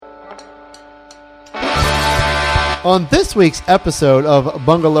On this week's episode of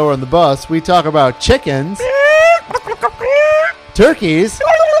Bungalower on the Bus, we talk about chickens, turkeys,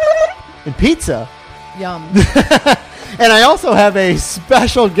 and pizza. Yum. And I also have a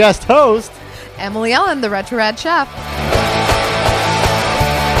special guest host, Emily Ellen, the Retro Rad Chef.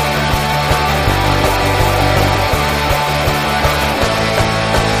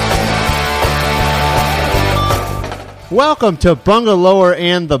 Welcome to Bungalower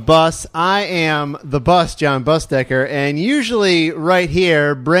and the Bus. I am the bus, John Busdecker, and usually right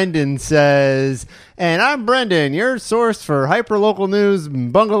here, Brendan says, and I'm Brendan, your source for hyperlocal news,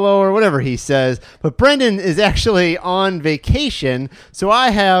 Bungalower, whatever he says. But Brendan is actually on vacation, so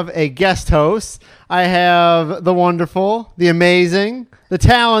I have a guest host. I have the wonderful, the amazing, the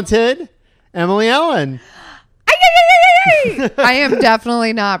talented Emily Ellen. I am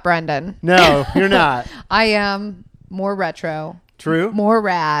definitely not Brendan. No, you're not. I am more retro. True. More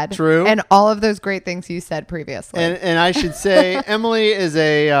rad. True. And all of those great things you said previously. And I should say, Emily is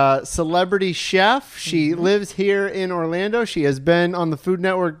a celebrity chef. She lives here in Orlando. She has been on the Food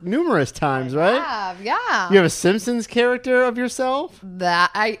Network numerous times, right? Yeah. You have a Simpsons character of yourself?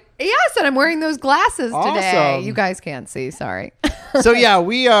 Yes, and I'm wearing those glasses today. Awesome. You guys can't see, sorry. So yeah,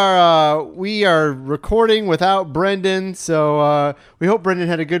 we are recording without Brendan. So we hope Brendan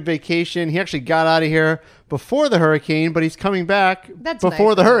had a good vacation. He actually got out of here before the hurricane, but he's coming back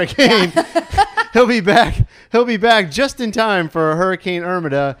before the hurricane. Yeah. He'll be back just in time for Hurricane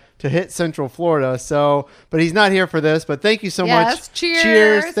Irma to hit Central Florida. So, but he's not here for this. But thank you so much.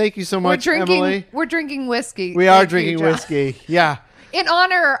 Cheers. Thank you so much, Emily. We're drinking whiskey. We are drinking whiskey. Yeah. In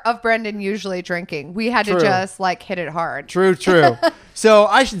honor of Brendan usually drinking, we had to just hit it hard. True. So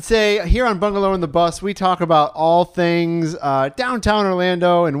I should say here on Bungalow on the Bus, we talk about all things downtown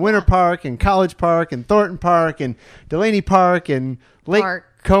Orlando and Winter Park and College Park and Thornton Park and Delaney Park and Lake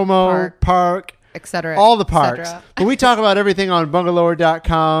Como Park. Etc. All the parks. But we talk about everything on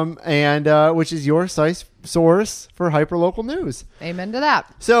bungalower.com, and which is your source for hyperlocal news. Amen to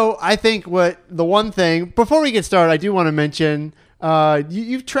that. So I think the one thing, before we get started, I do want to mention,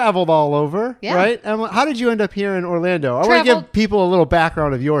 you've traveled all over, right? Emily, how did you end up here in Orlando? I want to give people a little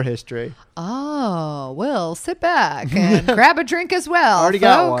background of your history. Oh, well, sit back and grab a drink as well, Already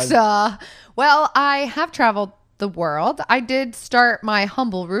folks. got one. Well, I have traveled the world. I did start my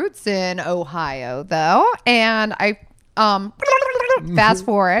humble roots in Ohio, though, and I fast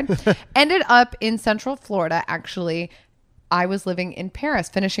forward, ended up in Central Florida, actually. I was living in Paris,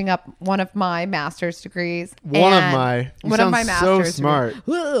 finishing up one of my master's degrees. One of my master's so smart.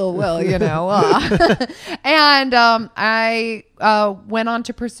 Well, you know. And I went on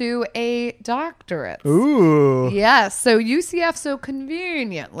to pursue a doctorate. Ooh. Yes. So UCF so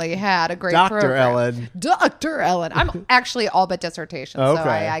conveniently had a great program. Dr. Ellen. I'm actually all but dissertation, so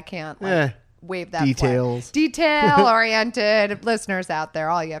I can't wave that details. flag. Detail-oriented listeners out there,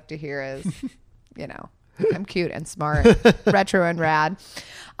 all you have to hear is, I'm cute and smart, retro and rad.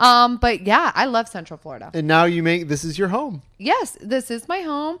 But yeah, I love Central Florida. And now this is your home. Yes, this is my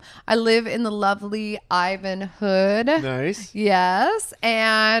home. I live in the lovely Ivanhood. Nice. Yes.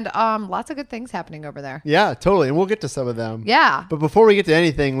 And lots of good things happening over there. Yeah, totally. And we'll get to some of them. Yeah. But before we get to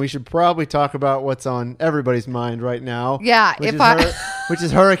anything, we should probably talk about what's on everybody's mind right now. Yeah. Which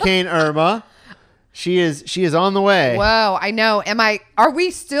is Hurricane Irma. She is on the way. Whoa, I know. Are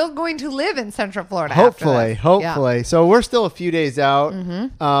we still going to live in Central Florida? Hopefully. Yeah. So we're still a few days out.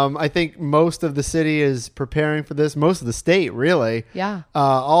 Mm-hmm. I think most of the city is preparing for this. Most of the state, really. Yeah.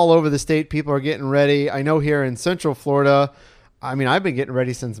 All over the state, people are getting ready. I know here in Central Florida, I've been getting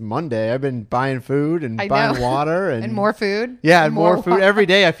ready since Monday. I've been buying food and buying water and more food. Yeah, and more food every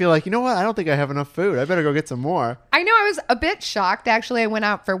day. I feel like, you know what? I don't think I have enough food. I better go get some more. I know. I was a bit shocked actually. I went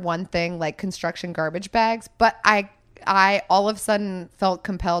out for one thing, like construction garbage bags, but I all of a sudden felt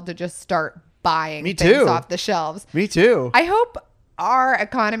compelled to just start buying things off the shelves. Me too. I hope our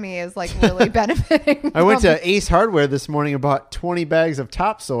economy is really benefiting. I went to Ace Hardware this morning and bought 20 bags of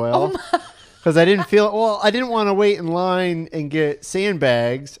topsoil. Because I didn't want to wait in line and get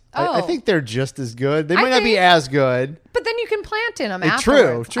sandbags. I think they're just as good. They might not be as good. But then you can plant in them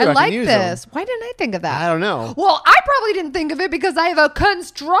afterwards. True. I like this. Why didn't I think of that? I don't know. Well, I probably didn't think of it because I have a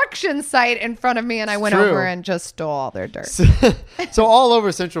construction site in front of me and I went over and just stole all their dirt. So all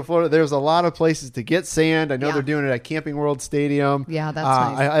over Central Florida, there's a lot of places to get sand. I know they're doing it at Camping World Stadium. Yeah, that's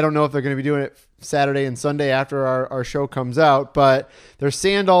nice. I don't know if they're going to be doing it Saturday and Sunday after our show comes out, but there's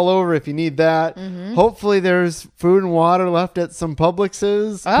sand all over if you need that. Mm-hmm. Hopefully there's food and water left at some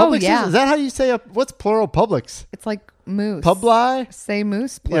Publixes. Publixes? Yeah. Is that how you say what's plural Publix? It's like moose. Publi? Say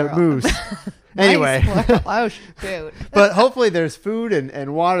moose plural. Yeah, moose. Anyway. Nice. Oh, shoot. But hopefully there's food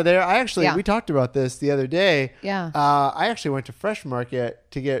and water there. We talked about this the other day. Yeah. I actually went to Fresh Market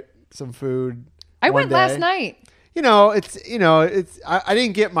to get some food. I one went day. last night. I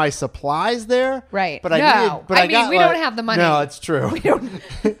didn't get my supplies there. Right. But no. I did. But I mean, we don't have the money. No, it's true.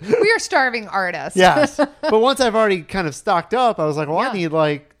 We are starving artists. Yes. But once I've already kind of stocked up, I was like, well, I Yeah. need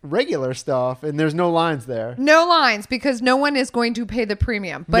like regular stuff, and there's no lines there. No lines because no one is going to pay the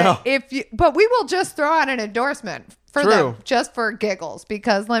premium. But No. but we will just throw out an endorsement for True. them just for giggles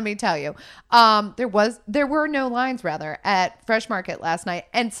because let me tell you, there were no lines rather at Fresh Market last night,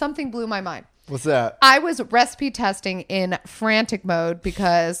 and something blew my mind. What's that? I was recipe testing in frantic mode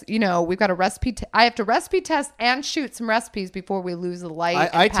because, we've got a recipe. I have to recipe test and shoot some recipes before we lose the light.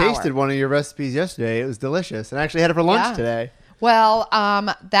 I and power. tasted one of your recipes yesterday. It was delicious, and I actually had it for lunch Yeah. today. Well,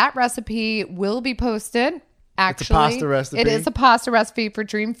 that recipe will be posted. Actually, It's a pasta recipe. It is a pasta recipe for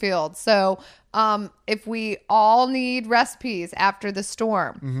Dreamfield. So, if we all need recipes after the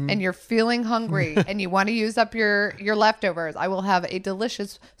storm and you're feeling hungry and you want to use up your leftovers, I will have a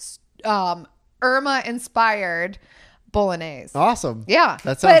delicious Irma inspired bolognese. Awesome. Yeah.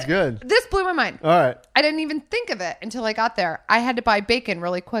 That sounds But good. This blew my mind. All right. I didn't even think of it until I got there. I had to buy bacon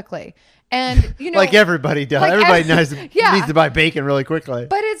really quickly. And, Like everybody does. like Everybody yeah. needs to buy bacon really quickly.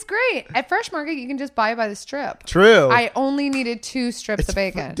 But it's great. At Fresh Market, you can just buy it by the strip. True. I only needed 2 strips of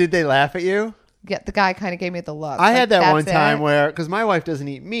bacon. Did they laugh at you? The guy kind of gave me the look. I had that that's one time it. where, because my wife doesn't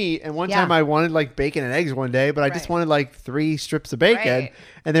eat meat, and one Yeah. time I wanted like bacon and eggs one day, but I just Right. wanted like 3 strips of bacon. Right.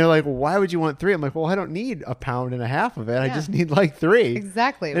 And they're like, well, why would you want 3? I'm like, well, I don't need a pound and a half of it. I Yeah. just need like 3.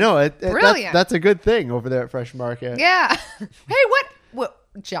 Exactly. You know, Brilliant. that's a good thing over there at Fresh Market. Yeah. Hey, what,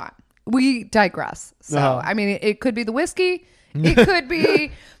 John? We digress. So, Uh-huh. I mean, it could be the whiskey. It could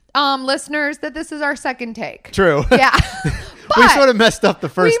be listeners that this is our second take. True. Yeah. We But sort of messed up the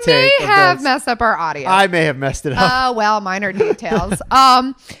first we may take. have messed up our audio. I may have messed it up. Well, minor details.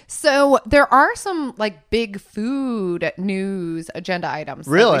 So there are some like big food news agenda items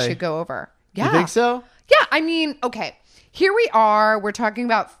that Really? we should go over. Yeah. You think so? Yeah. I mean, okay. Here we are. We're talking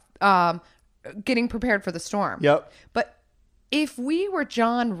about getting prepared for the storm. Yep. But if we were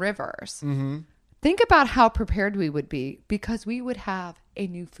John Rivers, think about how prepared we would be because we would have a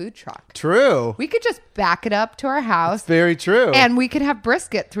new food truck. True. We could just back it up to our house Very true. and we could have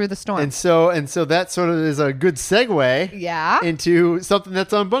brisket through the storm. And so that sort of is a good segue Yeah. into something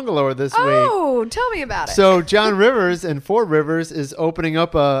that's on Bungalower this week. Oh, tell me about it. So John Rivers and Four Rivers is opening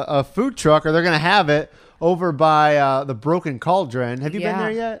up a food truck, or they're going to have it over by the Broken Cauldron. Have you been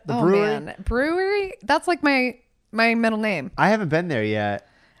there yet? The brewery? Man. Brewery? That's like my middle name. I haven't been there yet.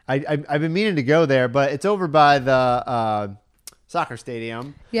 I've been meaning to go there, but it's over by the soccer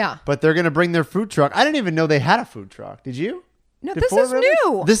stadium. Yeah. But they're going to bring their food truck. I didn't even know they had a food truck. Did you? No, Did this Four is Rivers?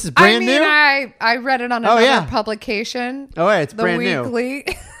 new. This is brand new? I read it on another yeah. publication. Oh, yeah, it's the brand new. weekly.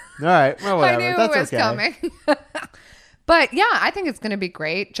 All right. Well, I whatever. knew That's it was okay. coming. But yeah, I think it's going to be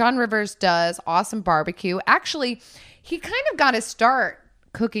great. John Rivers does awesome barbecue. Actually, he kind of got his start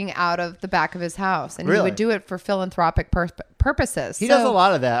cooking out of the back of his house, and he Really? would do it for philanthropic purposes. He does a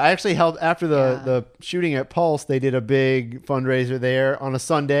lot of that. I actually helped after Yeah. the shooting at Pulse. They did a big fundraiser there on a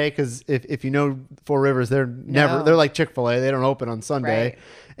Sunday because if you know Four Rivers, they're like Chick-fil-A. They don't open on Sunday, Right.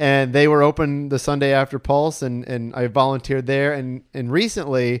 and they were open the Sunday after Pulse, and I volunteered there. And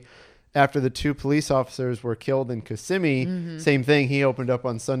recently, after the 2 police officers were killed in Kissimmee, same thing. He opened up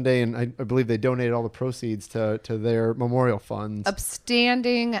on Sunday, and I believe they donated all the proceeds to their memorial funds.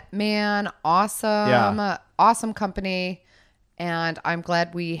 Upstanding man, awesome, Yeah. awesome company. And I'm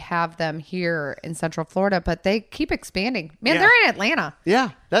glad we have them here in Central Florida, but they keep expanding. Man, Yeah. they're in Atlanta. Yeah,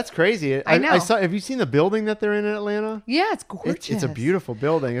 that's crazy. I know. I saw. Have you seen the building that they're in Atlanta? Yeah, it's gorgeous. It's a beautiful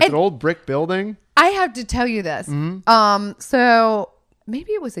building. It's And- an old brick building. I have to tell you this. So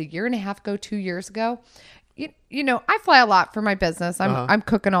maybe it was a year and a half ago, 2 years ago. You know, I fly a lot for my business. I'm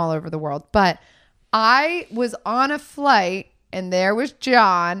cooking all over the world, but I was on a flight and there was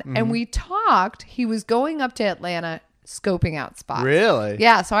John and we talked. He was going up to Atlanta scoping out spots. Really?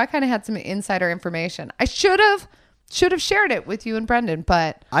 Yeah. So I kind of had some insider information. I should have shared it with you and Brendan,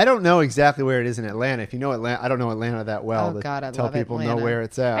 but I don't know exactly where it is in Atlanta. If you know Atlanta, I don't know Atlanta that well Oh, to God, I tell love people Atlanta. know where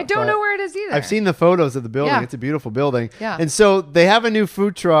it's at. I don't but know where it is either. I've seen the photos of the building. Yeah. It's a beautiful building. Yeah. And so they have a new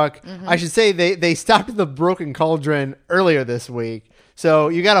food truck. I should say they stopped at the Broken Cauldron earlier this week. So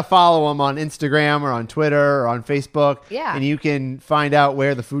you got to follow them on Instagram or on Twitter or on Facebook. Yeah. And you can find out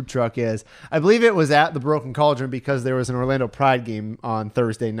where the food truck is. I believe it was at the Broken Cauldron because there was an Orlando Pride game on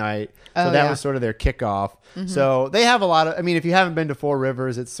Thursday night. So Oh, that yeah. was sort of their kickoff. So they have a lot of, I mean, if you haven't been to Four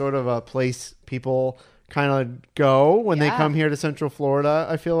Rivers, it's sort of a place people kind of go when they Yeah. come here to Central Florida,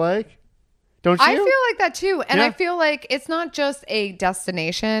 I feel like. Don't you? I feel like that too. And Yeah. I feel like it's not just a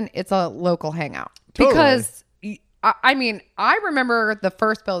destination, it's a local hangout. Totally. Because, I mean, I remember the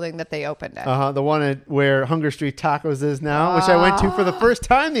first building that they opened in. The one where Hunger Street Tacos is now, which I went to for the first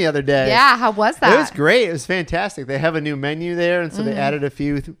time the other day. Yeah, how was that? It was great. It was fantastic. They have a new menu there, and so they added a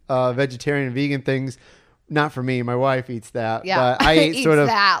few vegetarian and vegan things. Not for me. My wife eats that. Yeah. But I ate Eats sort of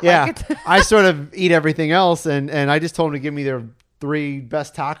that, yeah. like it's- I sort of eat everything else, and I just told them to give me their 3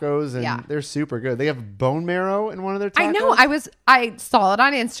 best tacos, and Yeah. they're super good. They have bone marrow in one of their tacos. I know. I saw it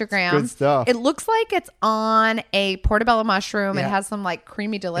on Instagram. Good stuff. It looks like it's on a portobello mushroom. Yeah. It has some like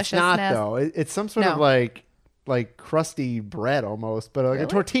creamy It's deliciousness. not though. It's some sort of No. like crusty bread almost, but like a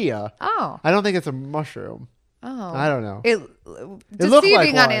tortilla. Oh. I don't think it's a mushroom. Oh. I don't know. It looked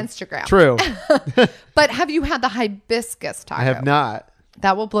deceiving like on one. Instagram. True. But have you had the hibiscus taco? I have not.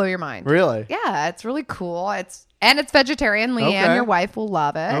 That will blow your mind. Really? Yeah, it's really cool. It's vegetarian. Leanne, Okay. your wife, will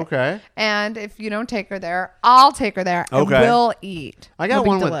love it. Okay. And if you don't take her there, I'll take her there and Okay. we'll eat. I got It'll be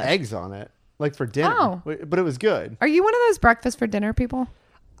one with delish. eggs on it, like for dinner. Oh. But it was good. Are you one of those breakfast for dinner people?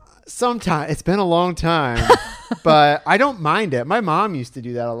 Sometime it's been a long time, but I don't mind it. My mom used to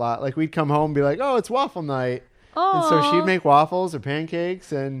do that a lot. Like we'd come home and be like, "Oh, it's waffle night." And so Aw. she'd make waffles or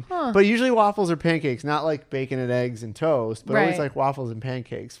pancakes, and Huh. but usually waffles or pancakes, not like bacon and eggs and toast, but always Right. like waffles and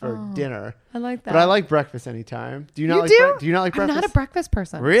pancakes for dinner. I like that. But I like breakfast anytime. Do you not You like? do? Do you not like I'm breakfast? not a breakfast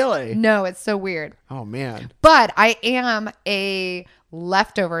person. Really? No, it's so weird. Oh man, But I am a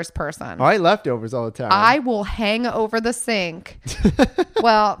leftovers person. I eat leftovers all the time. I will hang over the sink.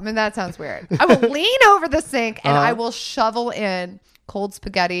 Well, I mean, that sounds weird. I will lean over the sink and I will shovel in cold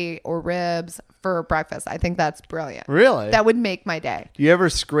spaghetti or ribs for breakfast. I think that's brilliant. Really? That would make my day. Do you ever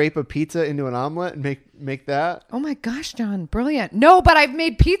scrape a pizza into an omelet and make that? Oh my gosh, John, brilliant. No, but I've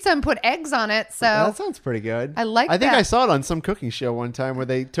made pizza and put eggs on it. So That sounds pretty good. I like I think that. I saw it on some cooking show one time where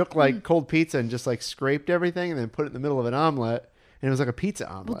they took like cold pizza and just like scraped everything and then put it in the middle of an omelet, and it was like a pizza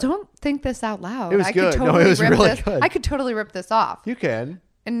omelet. well, don't think this out loud. It was I good. Could No, it totally was rip really this. good. I could totally rip this off. You can.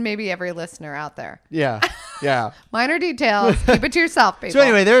 And maybe every listener out there. Yeah. Yeah. Minor details. Keep it to yourself, people. So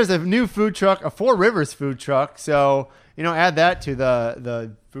anyway, there's a new food truck, a Four Rivers food truck. So, add that to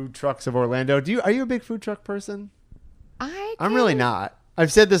the food trucks of Orlando. Are you a big food truck person? I'm really not.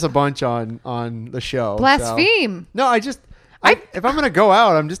 I've said this a bunch on the show. so- Blaspheme. No, if I'm going to go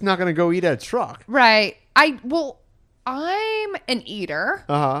out, I'm just not going to go eat at a truck. Right. I'm an eater.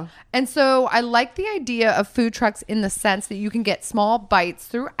 Uh-huh. And so I like the idea of food trucks in the sense that you can get small bites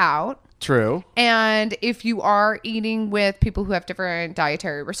throughout. True. And if you are eating with people who have different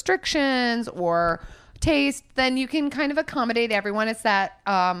dietary restrictions or taste, then you can kind of accommodate everyone. It's that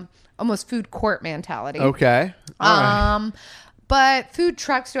almost food court mentality. Okay. All right. But food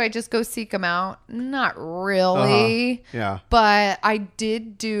trucks, do I just go seek them out? Not really. Uh-huh. Yeah. But I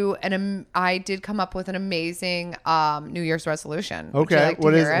did come up with an amazing New Year's resolution. Would you Okay. like to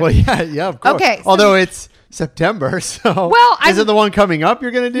What is? hear it? Well, yeah, of course. Okay, so- Although it's September, so Well, is it the one coming up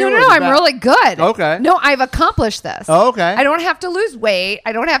you're going to do? No, or is it I'm that- really good. Okay. No, I've accomplished this. Oh, okay. I don't have to lose weight.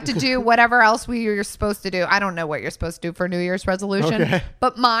 I don't have to do whatever else you're supposed to do. I don't know what you're supposed to do for New Year's resolution. Okay.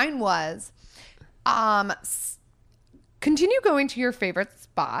 But mine was continue going to your favorite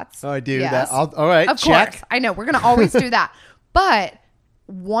spots. Oh, I do Yes. that. All right. Of check. course. I know. We're going to always do that. But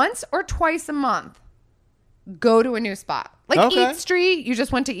once or twice a month, go to a new spot. Like Okay. Eat Street. You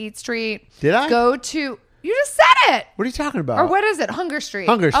just went to Eat Street. Did I? Go to... You just said it. What are you talking about? Or what is it? Hunger Street.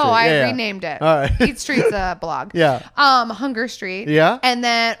 Hunger Street, Oh, I yeah. renamed it. All right. Eat Street's a blog. Yeah. Hunger Street. Yeah. And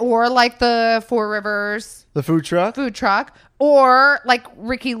then, or like the Four Rivers The food truck? food truck, or like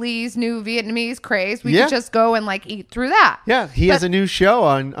Ricky Lee's new Vietnamese craze. We Yeah. could just go and like eat through that. Yeah, he has But- a new show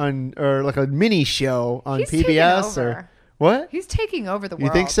on or like a mini show on He's taking PBS over. or what? He's taking over the You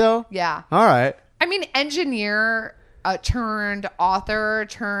world. think so? Yeah. All right. I mean, engineer turned author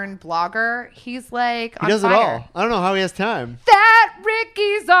turned blogger. He's like He on does fire. it all. I don't know how he has time. That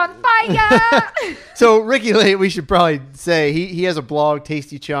Ricky's on fire. So Ricky Lee, we should probably say he has a blog,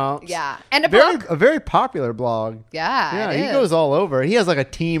 Tasty Chomps. Yeah. And a book. A very popular blog. Yeah. Yeah, it he is. goes all over. He has like a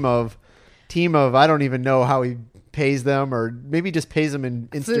team of I don't even know how he pays them, or maybe just pays them in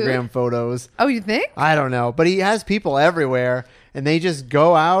Instagram photos. Oh, you think? I don't know, but he has people everywhere, and they just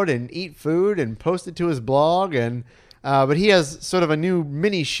go out and eat food and post it to his blog. And but he has sort of a new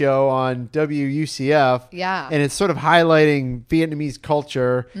mini show on WUCF, Yeah. and it's sort of highlighting Vietnamese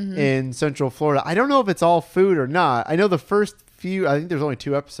culture in Central Florida. I don't know if it's all food or not. I know the first few. I think there's only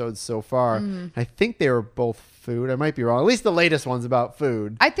 2 episodes so far. I think they were both food. I might be wrong. At least the latest one's about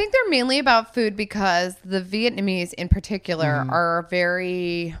food. I think they're mainly about food because the Vietnamese in particular are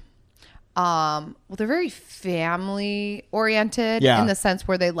very well, they're very family oriented Yeah. in the sense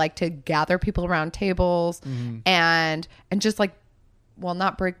where they like to gather people around tables and just like, well,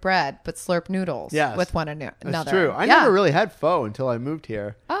 not break bread, but slurp noodles Yes. with one another. That's true. I never really had pho until I moved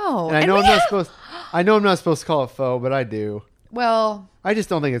here. Oh, And I know I'm not supposed to call it pho, but I do. Well, I just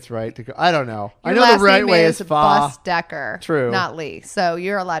don't think it's right to go. I don't know. I your know last the right name way is is pho. Busdecker. True. Not Lee. So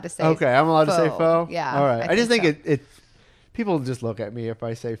you're allowed to say Okay, I'm allowed to say pho? Yeah. All right. I just think so. it people just look at me if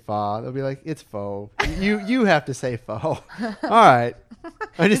I say pho. They'll be like, it's pho. You have to say pho. All right.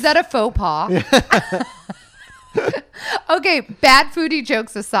 Is that a faux pas? Okay, bad foodie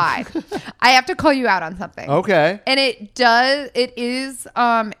jokes aside, I have to call you out on something. Okay. And it is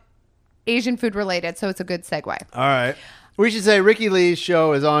Asian food related, so it's a good segue. All right. We should say Ricky Lee's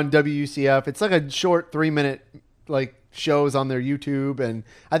show is on WCF. It's like a short 3-minute like shows on their YouTube, and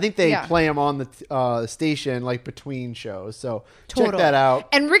I think they play them on the station like between shows. So check that out.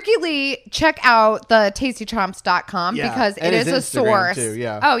 And Ricky Lee, check out the tastychomps.com because it is a Instagram source. too,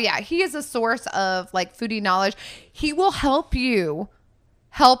 yeah. Oh yeah, he is a source of like foodie knowledge. He will help you,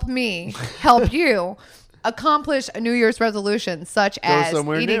 help me, help you accomplish a New Year's resolution such as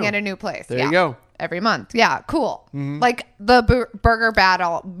eating at a new place. There you go. Every month. Yeah, cool. Like the burger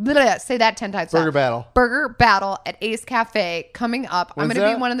battle. Say that 10 times. Burger battle. Burger battle at Ace Cafe coming up. I'm going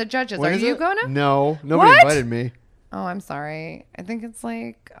to be one of the judges. When Are you going to? No, nobody invited me. Oh, I'm sorry. I think it's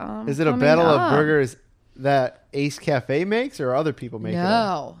like is it a battle of burgers that Ace Cafe makes or other people make it?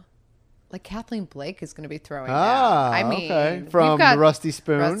 No. Like Kathleen Blake is going to be throwing down. I mean, okay. From the Rusty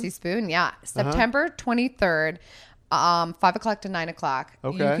Spoon. Rusty Spoon, yeah. September 23rd. 5 o'clock to 9 o'clock.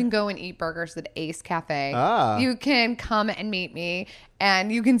 Okay. You can go and eat burgers at Ace Cafe. Ah. You can come and meet me,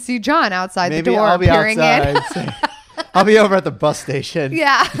 and you can see John outside Maybe the door I'll be peering outside. in. I'll be over at the bus station.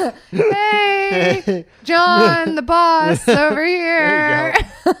 Yeah. Hey, John, the bus over here.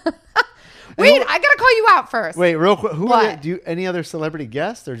 There you go. Wait, I gotta call you out first. Wait, real quick. Who What? are do you, any other celebrity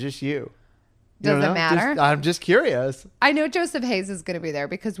guests or just you? Does You it don't know? matter? I'm just curious. I know Joseph Hayes is going to be there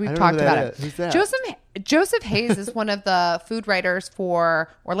because we've I don't know talked who about that it. is. Who's that? Joseph Hayes is one of the food writers for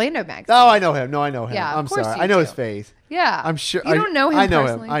Orlando Magazine. Oh, I know him. No, I know him. Yeah, of I'm course sorry. you I know do. his face. Yeah. I'm sure. You don't know him I know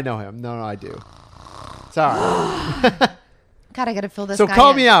personally? him. I know him. No, I do. Sorry. God, I got to fill this So guy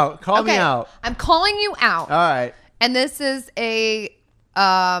call in. me out. Call me Okay, out. I'm calling you out. All right. And this is a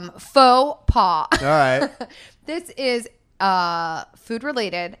faux pas. All right. This is food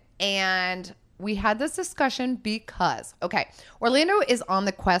related, and we had this discussion because Orlando is on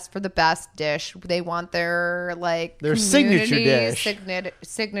the quest for the best dish. They want their signature community dish.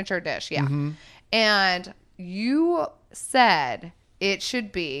 signature dish, yeah. And you said it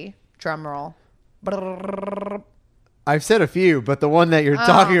should be drum roll. I've said a few, but the one that you're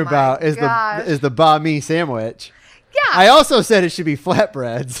talking my about is gosh. the banh mi sandwich. Yeah. I also said it should be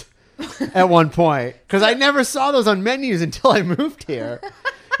flatbreads at one point because I never saw those on menus until I moved here.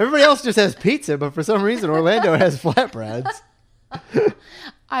 Everybody else just has pizza, but for some reason Orlando has flatbreads.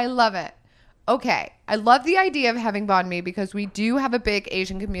 I love it. Okay. I love the idea of having banh mi because we do have a big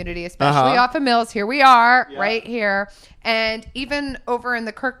Asian community, especially off of Mills. Here we are, right here. And even over in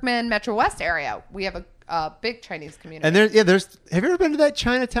the Kirkman Metro West area, we have a big Chinese community. And there's. Have you ever been to that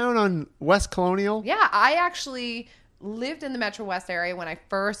Chinatown on West Colonial? Yeah, I actually lived in the Metro West area when I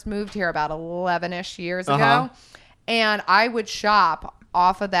first moved here about 11-ish years ago. And I would shop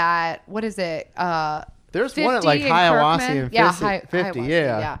off of that. What is it? There's 50 one at like in Hiawassee Kirkman. and 50. Yeah, 50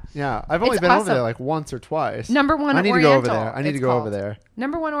 Hiawassee, yeah. I've only It's been over awesome. there like once or twice. Number one I need Oriental. to go over there. I need it's to go over called. there.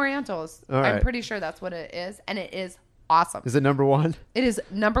 Number one Orientals. All right. I'm pretty sure that's what it is. And it is awesome. Is it number one? It is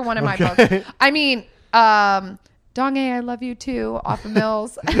number one in my book. I mean, Dong A, I love you too, off of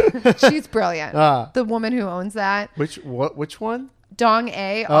Mills. She's brilliant. The woman who owns that. Which one? Dong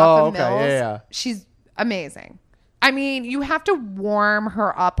A off of okay. Mills. Yeah. She's amazing. I mean, you have to warm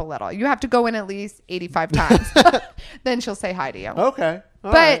her up a little. You have to go in at least 85 times. Then she'll say hi to you. Okay.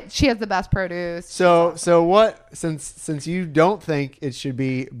 All but right. she has the best produce. So what? Since you don't think it should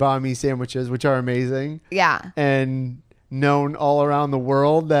be banh mi sandwiches, which are amazing, Yeah. and known all around the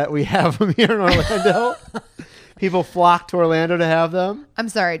world that we have them here in Orlando, people flock to Orlando to have them. I'm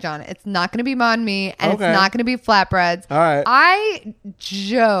sorry, John. It's not going to be banh mi, and Okay. it's not going to be flatbreads. All right. I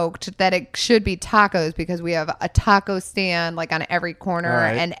joked that it should be tacos because we have a taco stand like on every corner, All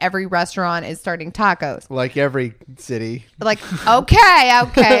right. and every restaurant is starting tacos. Like every city. Like, okay,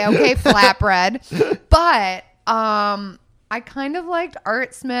 flatbread. But I kind of liked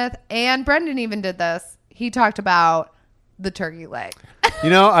Art Smith, and Brendan even did this. He talked about the turkey leg. You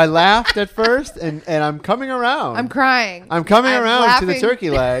know, I laughed at first, and I'm coming around. I'm crying. I'm coming around to the laughing. turkey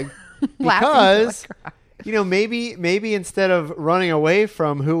leg Laughing till I because cry. maybe instead of running away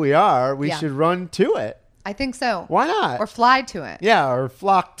from who we are, we Yeah. should run to it. I think so. Why not? Or fly to it. Yeah, or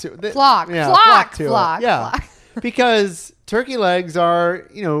flock to Flock. Yeah, Flock. to Flock. it. Yeah, Flock. because turkey legs are,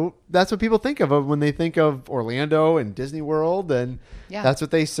 that's what people think of when they think of Orlando and Disney World, and Yeah. that's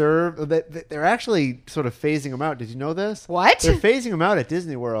what they serve. They're actually sort of phasing them out. Did you know this? What? They're phasing them out at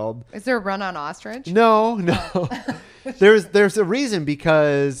Disney World. Is there a run on ostrich? No. There's a reason,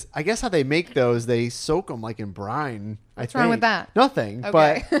 because I guess how they make those, they soak them like in brine. What's wrong with that? Nothing.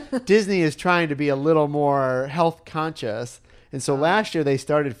 Okay. But Disney is trying to be a little more health conscious, and so last year they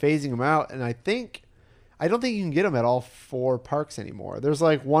started phasing them out. And I don't think you can get them at all 4 parks anymore. There's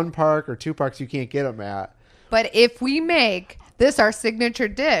like 1 park or 2 parks you can't get them at. But if we make this our signature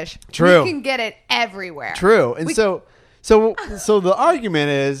dish, True. we can get it everywhere. True. And so the argument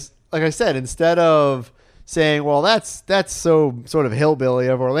is, like I said, instead of saying, well, that's so sort of hillbilly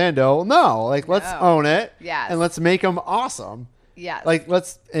of Orlando, no, like let's own it. Yes. And let's make them awesome. Yes. Like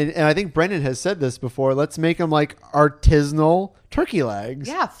and I think Brendan has said this before, let's make them like artisanal turkey legs.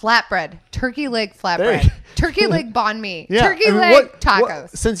 Yeah, flatbread. Turkey leg There flatbread. you- Turkey leg banh mi. Yeah. Turkey I mean, leg tacos.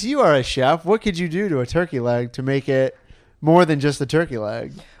 Since you are a chef, what could you do to a turkey leg to make it more than just a turkey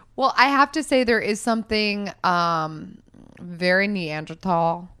leg? Well, I have to say there is something very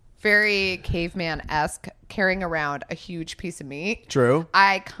Neanderthal, very caveman-esque, carrying around a huge piece of meat. True.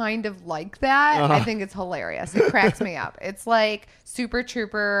 I kind of like that. Uh-huh. I think it's hilarious. It cracks me up. It's like Super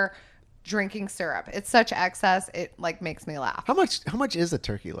Trooper drinking syrup. It's such excess. It like makes me laugh. How much is a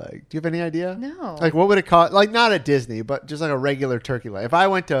turkey leg? Do you have any idea? No. Like what would it cost? Like not at Disney, but just like a regular turkey leg. If I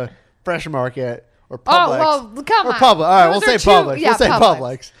went to Fresh Market or Publix. well, come or on. Publix. All right, Those we'll are say two- Publix. yeah, we'll say Publix.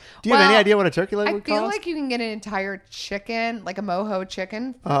 Publix. Do you have any Well, idea what a turkey leg I would feel cost? like you can get an entire chicken, like a mojo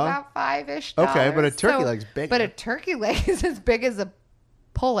chicken, for Uh-huh. about $5-ish. Okay, but a turkey leg's bigger. But a turkey leg is as big as a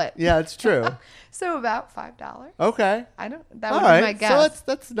pullet. Yeah, it's true. So about $5. Okay. That All would right. be my guess. So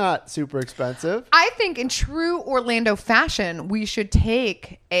that's not super expensive. I think in true Orlando fashion, we should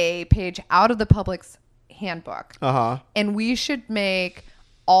take a page out of the Publix handbook, Uh-huh. and we should make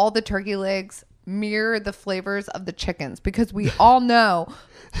all the turkey legs mirror the flavors of the chickens, because we all know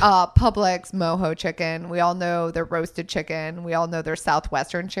Publix mojo chicken. We all know their roasted chicken. We all know their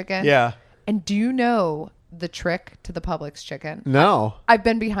Southwestern chicken. Yeah. And do you know the trick to the Publix chicken? No. I've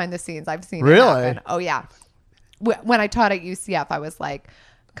been behind the scenes. I've seen Really? it happen. Oh, yeah. When I taught at UCF, I was like,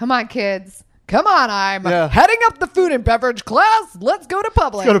 come on, kids. Come on, I'm heading up the food and beverage class. Let's go to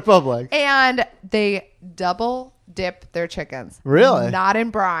Publix. Let's go to Publix. And they double dip their chickens. Really? Not in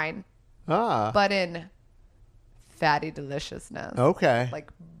brine, Ah. but in fatty deliciousness. Okay.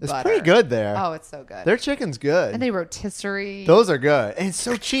 Like It's butter. pretty good there. Oh, it's so good. Their chicken's good. And they rotisserie. Those are good. And it's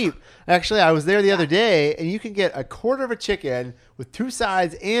so cheap. Actually, I was there the other day, and you can get a quarter of a chicken with 2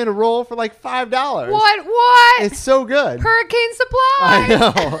 sides and a roll for like $5. What? It's so good. Hurricane Supply. I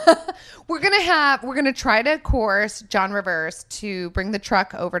know. We're gonna try to coerce John Rivers to bring the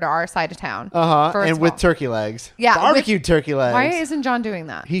truck over to our side of town. Uh-huh. first And of with all. turkey legs. Yeah, Barbecued turkey legs. Why isn't John doing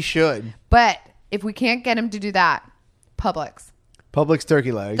that? He should. But if we can't get him to do that, Publix. Publix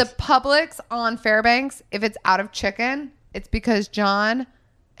turkey legs. The Publix on Fairbanks, if it's out of chicken, it's because John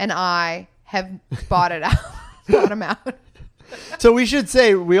and I have bought it out. Bought him out. So we should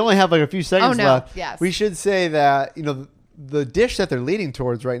say, we only have like a few seconds no. left. Yes. We should say that, the dish that they're leaning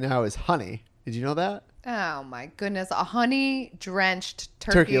towards right now is honey. Did you know that? Oh my goodness. A honey drenched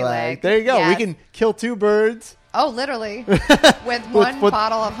turkey leg. There you go. Yes. We can kill 2 birds. Oh, literally. With one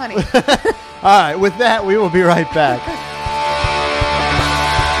bottle of honey. All right. With that, we will be right back.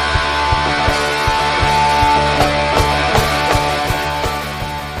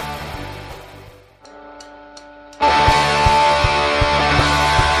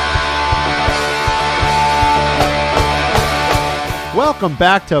 Welcome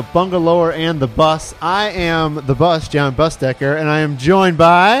back to Bungalower and the Bus. I am the bus, John Busdecker, and I am joined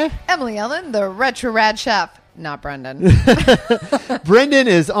by... Emily Ellen, the retro rad chef. Not Brendan. Brendan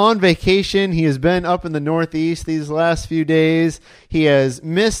is on vacation. He has been up in the Northeast these last few days. He has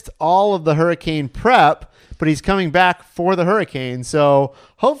missed all of the hurricane prep, but he's coming back for the hurricane. So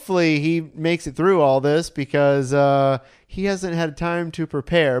hopefully he makes it through all this, because he hasn't had time to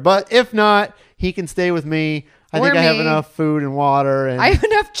prepare. But if not, he can stay with me. I Or think I have me. enough food and water. And I have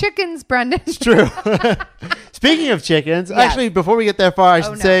enough chickens, Brendan. It's true. Speaking of chickens, Yes. actually, before we get that far, I should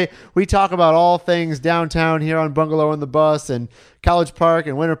no. say we talk about all things downtown here on Bungalow and the Bus, and College Park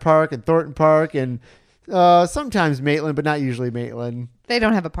and Winter Park and Thornton Park, and sometimes Maitland, but not usually Maitland. They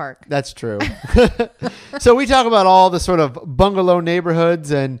don't have a park. That's true. So we talk about all the sort of bungalow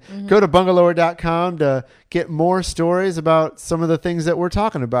neighborhoods, and go to bungalower.com to get more stories about some of the things that we're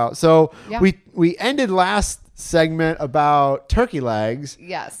talking about. So we ended last segment about turkey legs.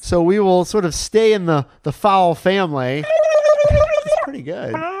 Yes. So we will sort of stay in the fowl family. It's pretty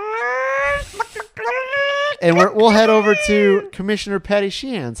good. And we'll head over to Commissioner Patty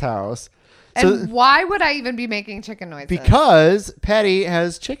Sheehan's house. And why would I even be making chicken noises? Because Patty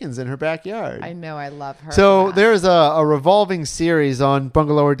has chickens in her backyard. I know. I love her. So there's a revolving series on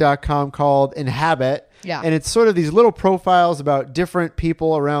bungalower.com called Inhabit. Yeah. And it's sort of these little profiles about different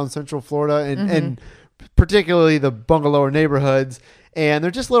people around Central Florida and particularly the bungalower neighborhoods. And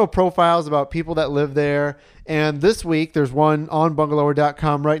they're just little profiles about people that live there. And this week, there's one on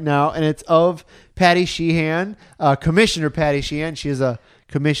bungalower.com right now, and it's of Patty Sheehan, Commissioner Patty Sheehan. She is a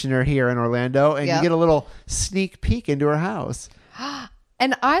commissioner here in Orlando, and you get a little sneak peek into her house.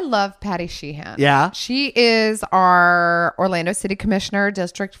 And I love Patty Sheehan. Yeah. She is our Orlando City Commissioner,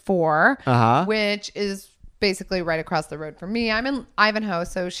 District 4, which is basically right across the road from me. I'm in Ivanhoe,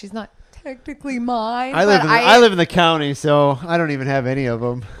 so she's not technically mine. I live in the county, so I don't even have any of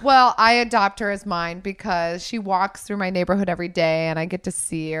them. Well, I adopt her as mine because she walks through my neighborhood every day, and I get to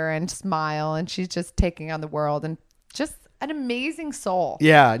see her and smile, and she's just taking on the world and just an amazing soul.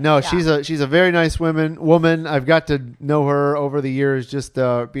 Yeah, no, she's a very nice woman. I've got to know her over the years, just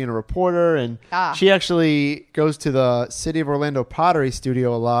being a reporter, and she actually goes to the City of Orlando Pottery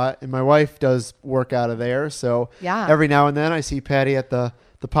Studio a lot, and my wife does work out of there. So every now and then I see Patty at the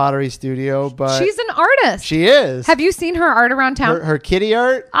Pottery Studio. But she's an artist. She is. Have you seen her art around town? Her kitty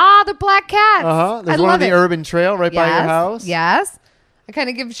art? The black cats. There's one on the Urban Trail right by your house. Yes. I kind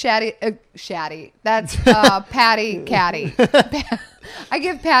of give Shaddy. That's Patty Catty. I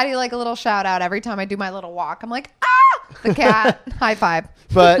give Patty like a little shout out every time I do my little walk. I'm like, the cat. High five.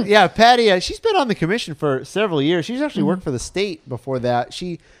 But yeah, Patty, she's been on the commission for several years. She's actually worked for the state before that.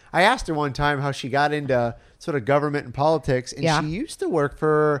 I asked her one time how she got into sort of government and politics, and she used to work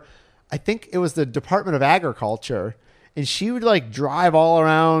for, I think it was the Department of Agriculture, and she would like drive all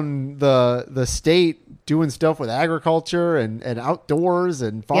around the state doing stuff with agriculture and outdoors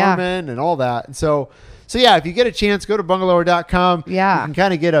and farming and all that. And so yeah, if you get a chance, go to bungalower.com. Yeah. You can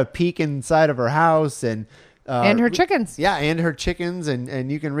kind of get a peek inside of her house and her chickens. Yeah, and her chickens,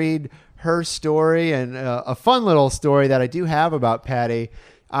 and you can read her story and a fun little story that I do have about Patty.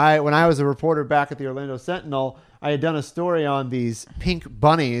 When I was a reporter back at the Orlando Sentinel, I had done a story on these pink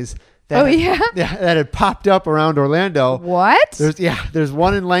bunnies that had popped up around Orlando. What? There's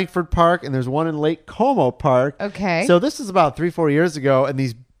one in Langford Park and there's one in Lake Como Park. Okay. So this is about 3-4 years ago, and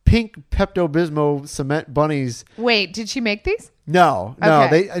these pink Pepto-Bismol cement bunnies. Wait, did she make these? No.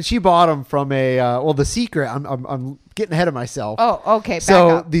 She bought them from the secret. I'm getting ahead of myself. Oh, okay.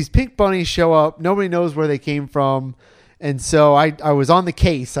 So these pink bunnies show up. Nobody knows where they came from. And so I was on the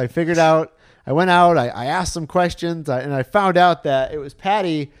case. I figured out, I went out, I asked some questions, and I found out that it was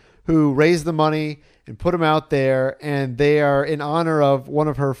Patty who raised the money and put them out there. And they are in honor of one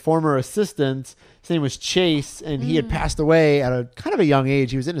of her former assistants. His name was Chase, and he had passed away at a kind of a young age.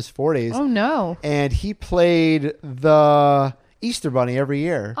 He was in his 40s. Oh, no. And he played the Easter Bunny every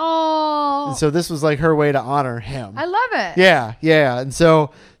year. Oh. And so this was like her way to honor him. I love it. Yeah. And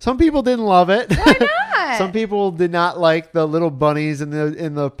so some people didn't love it. Why not? Some people did not like the little bunnies in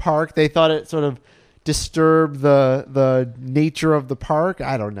the park. They thought it sort of disturbed the nature of the park.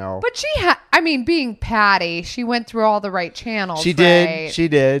 I don't know. But being Patty, she went through all the right channels. She did. She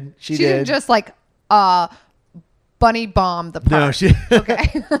did. She didn't just like bunny bomb the park. No,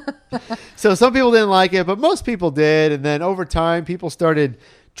 okay. So some people didn't like it, but most people did. And then over time, people started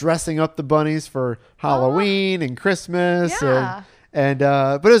dressing up the bunnies for Halloween and Christmas. Yeah.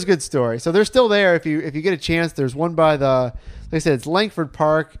 But it was a good story. So they're still there. If you get a chance, there's one by like I said, it's Langford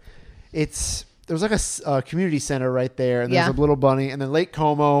Park. There's like a community center right there, and there's a little bunny. And then Lake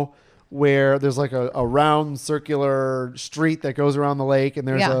Como, where there's like a round circular street that goes around the lake, and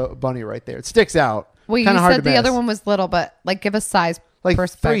there's a bunny right there. It sticks out. Well, you said the other one was little, but like give a size like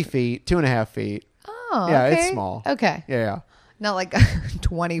perspective. 3 feet, 2.5 feet. Oh, yeah, okay. it's small. Okay. Yeah. Not like a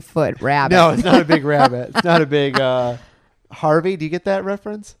 20-foot rabbit. No, it's not a big rabbit. It's not a big Harvey. Do you get that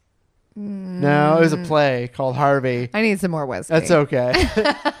reference? No, it was a play called Harvey. I need some more whiskey. That's okay.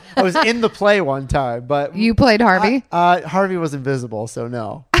 I was in the play one time, but you played Harvey? Harvey was invisible, so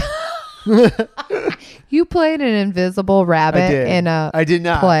no. You played an invisible rabbit in a I did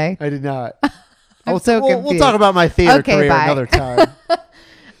not. play? I did not. I'm so confused. We'll talk about my theater career another time.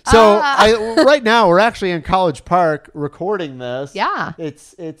 So right now we're actually in College Park recording this. Yeah.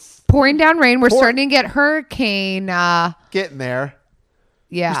 It's pouring down rain. We're starting to get hurricane. Getting there.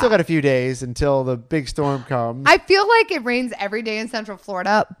 Yeah. We still got a few days until the big storm comes. I feel like it rains every day in Central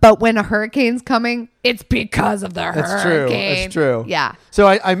Florida, but when a hurricane's coming, it's because of the hurricane. That's true. Yeah. So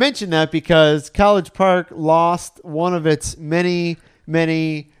I mentioned that because College Park lost one of its many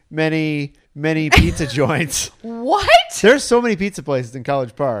pizza joints. What? There's so many pizza places in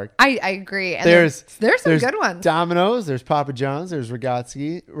College Park. I agree. And There's some good ones. Domino's, there's Papa John's, there's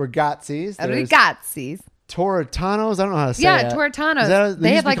Ragazzis, there's Ragazzis. Torretonos. I don't know how to say Yeah, that. Torretonos.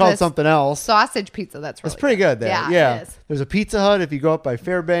 They used to be called this something else. sausage pizza. That's really pretty good there. Yeah, it is. There's a Pizza Hut if you go up by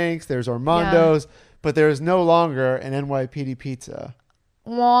Fairbanks. There's Armando's, but there's no longer an NYPD Pizza.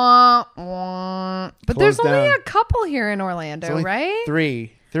 Wah, wah. But there's Closed only down. a couple here in Orlando, It's only right?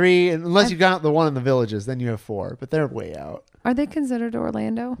 Three, unless you count the one in the Villages, then you have 4, but they're way out. Are they considered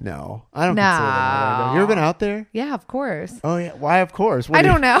Orlando? No, I don't No. consider them Orlando. You ever been out there? Yeah, of course. Oh yeah, why? Of course. I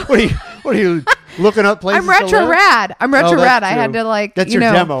don't know. What are you looking up places? I'm retro to live? rad. I'm retro Oh, rad. that's I had true. to like. That's you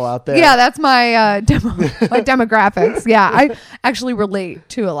your know, demo out there. Yeah, that's my demo, my demographics. Yeah, I actually relate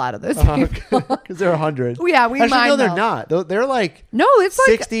to a lot of those people. Because they're 100. Yeah, we Actually, no, mind they're them. not. They're like No, it's like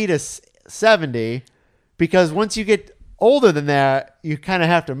 60 to 70. Because once you get older than that, you kind of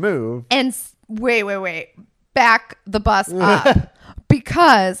have to move. and wait, back the bus up.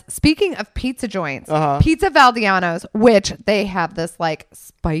 Because speaking of pizza joints, Pizza Valdiano's, which they have this like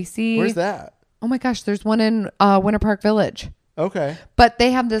spicy. Where's that? Oh my gosh, there's one in Winter Park Village. Okay. But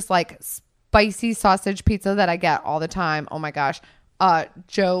they have this like spicy sausage pizza that I get all the time. Oh my gosh.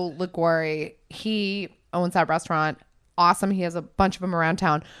 Joe Liguori, he owns that restaurant. Awesome. He has a bunch of them around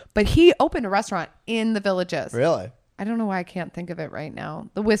town. But he opened a restaurant in the Villages. Really? I don't know why I can't think of it right now.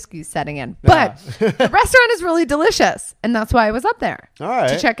 The whiskey's setting in. But the restaurant is really delicious. And that's why I was up there. All right.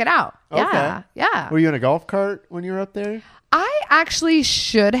 To check it out. Okay. Yeah. Yeah. Were you in a golf cart when you were up there? I actually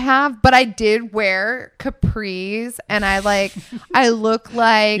should have, but I did wear capris and I look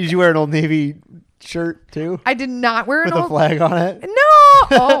like Did you wear an Old Navy shirt too? I did not wear With an a old flag on it? No.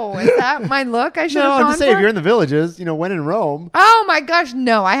 Oh, is that my look? I should No, have I'm gone just saying, for? if you're in the Villages, when in Rome. Oh my gosh,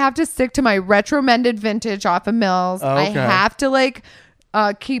 no. I have to stick to my retro mended vintage off of Mills. Oh, I okay. have to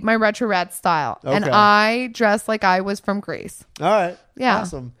keep my retro red style. And Okay. I dress like I was from Greece. All right. Yeah.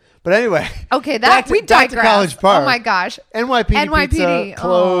 Awesome. But anyway. Okay, back to digress. College Park. Oh my gosh. NYPD Pizza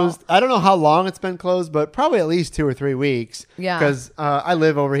closed. Oh. I don't know how long it's been closed, but probably at least 2 or 3 weeks. Yeah. Because I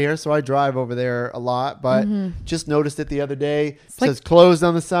live over here, so I drive over there a lot. But just noticed it the other day. Says closed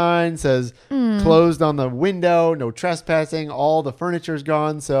on the sign. Says closed on the window. No trespassing. All the furniture's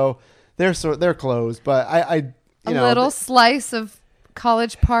gone. So they're closed. But I A little slice of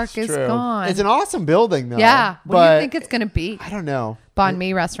College Park is true. gone. It's an awesome building, though. Yeah. What do but you think it's going to be? I don't know. Banh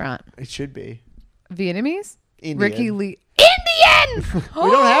Mi restaurant. It should be. Vietnamese? Indian. Ricky Lee. Indian! We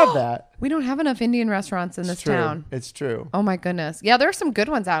don't have that. We don't have enough Indian restaurants in this It's true. town. It's true. Oh my goodness. Yeah, there are some good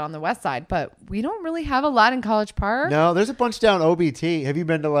ones out on the west side, but we don't really have a lot in College Park. No, there's a bunch down OBT. Have you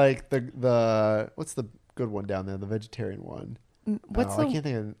been to like the what's the good one down there? The vegetarian one. What's I the can't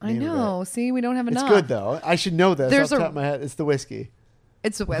think of the I name of know. See, we don't have it. It's enough. good though. I should know this. There's off the a- top of my head. It's the whiskey.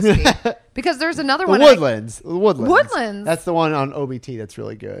 It's a whiskey. Because there's another The one. Woodlands. The Woodlands. Woodlands. That's the one on OBT. That's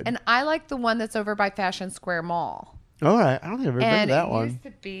really good. And I like the one that's over by Fashion Square Mall. All right. I don't think I've ever been And to that it one. used to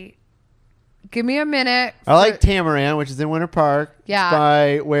be. Give me a minute. I like Tamaran, which is in Winter Park. Yeah. It's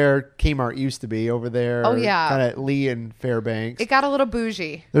by where Kmart used to be over there. Oh, yeah. Kind of Lee and Fairbanks. It got a little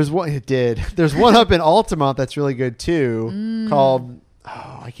bougie. There's one. It did. There's one up in Altamont that's really good too, called.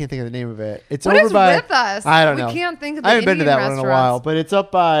 Oh, I can't think of the name of it. It's What over is by. with us? I don't We know. can't think of the I haven't been to Indian that one in a restaurants. while, but it's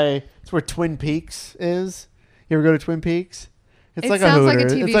up by. It's where Twin Peaks is. You ever go to Twin Peaks? It's It like a sounds like a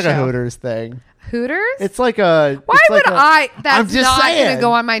Hooters. TV It's like a show. Hooters thing. Hooters? It's like a. Why it's would like That's I'm just not going saying. to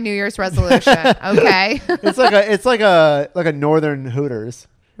go on my New Year's resolution. Okay. It's like a northern Hooters.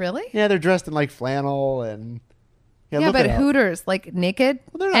 Really? Yeah, they're dressed in like flannel and. Yeah, look but it up. Hooters, like naked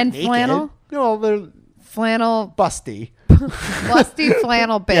Well, they're not and naked. flannel? No, they're Flannel, busty. lusty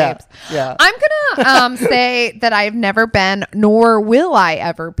flannel babes. Yeah. I'm going to say that I've never been, nor will I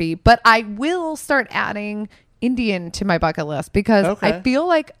ever be, but I will start adding Indian to my bucket list because Okay. I feel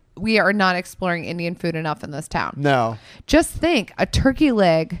like we are not exploring Indian food enough in this town. No. Just think a turkey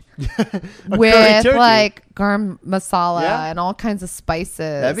leg curry with turkey. like garam masala Yeah. and all kinds of spices.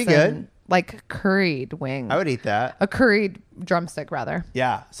 That'd be good. and, like curried wing. I would eat that. A curried drumstick, rather.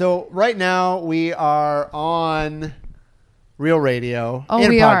 Yeah. So right now we are on Real Radio Oh, and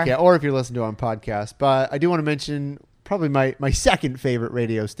we are. podcast, or if you're listening to it on podcast. But I do want to mention probably my second favorite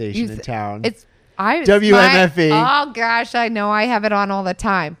radio station in town. It's WMFE. Oh gosh, I know. I have it on all the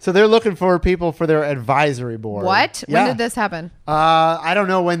time. So they're looking for people for their advisory board. What? Yeah. When did this happen? I don't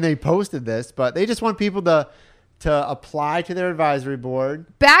know when they posted this, but they just want people to to apply to their advisory board.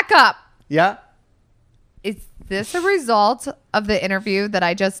 Back up. Yeah. Is this a result of the interview that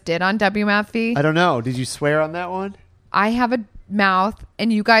I just did on WMFV? I don't know. Did you swear on that one? I have a mouth,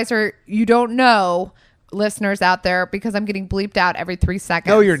 and you don't know, listeners out there, because I'm getting bleeped out every 3 seconds.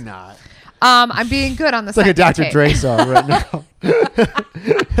 No, you're not. I'm being good on the It's like a Dr. tape. Dre song right now.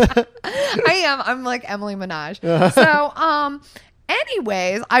 I am. I'm like Emily Minaj. So,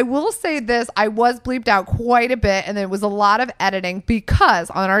 anyways, I will say this. I was bleeped out quite a bit, and there was a lot of editing because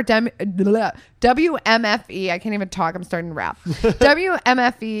on our WMFE, I can't even talk. I'm starting to rap.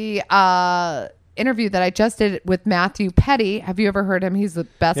 WMFE interview that I just did with Matthew Petty. Have you ever heard him? He's the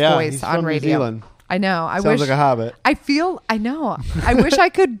best voice he's on from radio. New Zealand. I know. I Sounds wish like a hobbit. I know. I wish I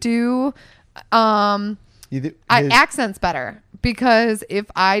could do accents better, because if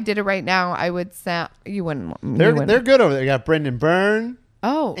I did it right now, I would sound. You wouldn't. They're good over there. You got Brendan Byrne,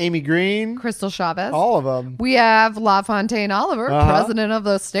 Oh, Amy Green, Crystal Chavez. all of them. We have LaFontaine Oliver, president of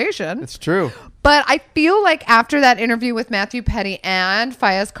the station. It's true. But I feel like after that interview with Matthew Petty and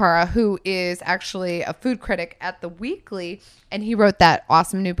Fayez Kara, who is actually a food critic at The Weekly, and he wrote that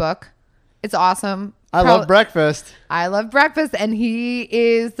awesome new book. It's awesome. I love breakfast. I love breakfast, and he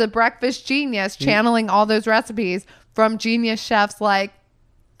is the breakfast genius, channeling all those recipes from genius chefs like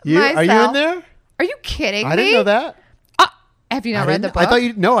myself. Are you in there? Are you kidding me? I didn't know that. Have you not read the book? I thought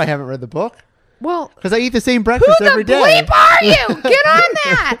you. No, I haven't read the book Well, because I eat the same breakfast who every the day. bleep are you? Get on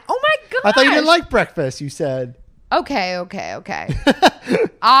that! Oh my god! I thought you didn't like breakfast. You said. Okay.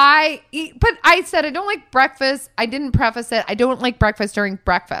 I eat, but I said I don't like breakfast. I didn't preface it. I don't like breakfast during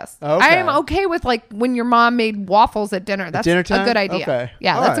breakfast. Okay. I am okay with like when your mom made waffles at dinner. That's dinner time? a good idea. Okay.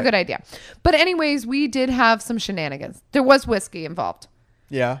 Yeah, All that's a right. good idea. But anyways, we did have some shenanigans. There was whiskey involved.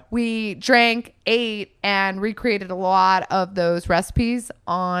 Yeah. We drank, ate, and recreated a lot of those recipes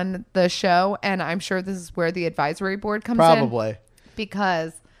on the show. And I'm sure this is where the advisory board comes in. Probably.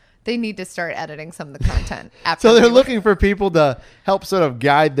 Because they need to start editing some of the content. After So they're we- looking for people to help sort of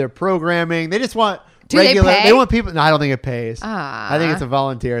guide their programming. They just want Do they regular. pay? They want people. No, I don't think it pays. Ah. I think it's a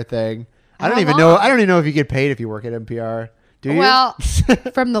volunteer thing. I don't How even know. long? I don't even know if you get paid if you work at NPR. Do you? Well,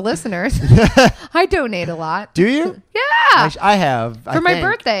 from the listeners, I donate a lot. Do you? Yeah. I have. For my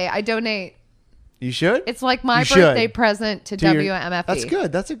birthday, I donate. You should. It's like my You should. birthday present to To your- WMFE. That's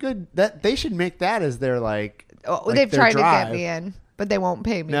good. That's a good. That they should make that as their like. Oh, like they've their tried drive. to get me in, but they won't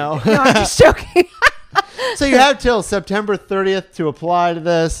pay me. No. I'm just joking. So you have till September 30th to apply to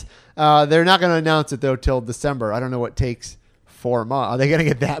this. They're not going to announce it though till December. I don't know what takes 4 months. Are they going to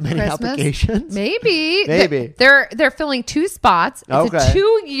get that many Christmas? applications? Maybe. Maybe. They're filling 2 spots. It's Okay. a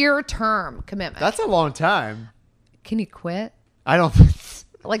 2-year term commitment. That's a long time. Can you quit? I don't.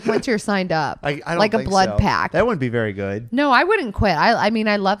 Like once you're signed up, I don't like a think blood so. pack. That wouldn't be very good. No, I wouldn't quit. I mean,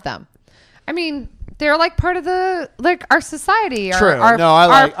 I love them. I mean, they're like part of our society. True. Our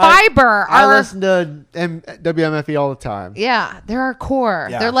I fiber. I our listen to WMFE all the time. Yeah, they're our core.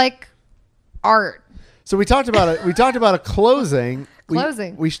 Yeah. They're like art. So we talked about it. We talked about a closing.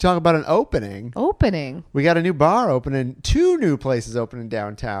 Closing. We should talk about an opening. Opening. We got a new bar opening. 2 new places opening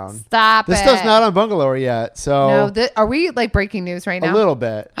downtown. Stop This it. stuff's not on Bungalow yet. So No, are we like breaking news right a now? little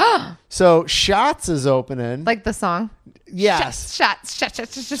bit. So Shots is opening. Like the song? yes. Shots.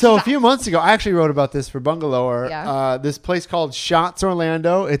 So a few months ago, I actually wrote about this for Bungalower. Yeah. This place called Shots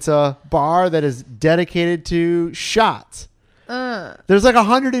Orlando. It's a bar that is dedicated to shots. There's like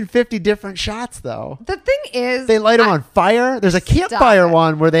 150 different shots, though. The thing is, They light them on fire. There's a Stop campfire it.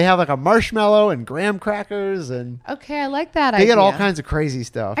 one where they have like a marshmallow and graham crackers, and Okay, I like that they idea. get all kinds of crazy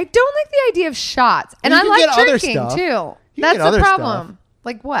stuff. I don't like the idea of shots, and Well, I you can like get other drinking stuff. too. You can That's get other the problem. stuff.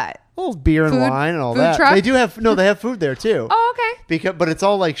 Like what? Well, beer and Food- wine and all food that. truck? They do have they have food there too. Oh, okay. But it's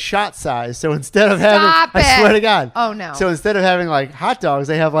all like shot size. So instead of Stop having, I it. swear to God. Oh, no. So instead of having like hot dogs,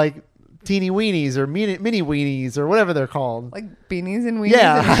 they have like teeny weenies or mini weenies or whatever they're called. Like beanies and weenies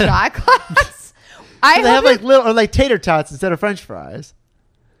Yeah. in a shot glass. So they have like little or like tater tots instead of French fries.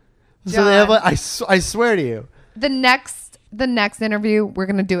 So they have John. like I swear to you. the next interview. We're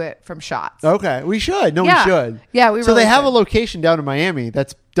gonna do it from shots. Okay, we should. No, Yeah. we should. Yeah, we So really they have should. a location down in Miami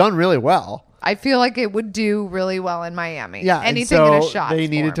that's done really well. I feel like it would do really well in Miami. Yeah, and anything so in a shot. they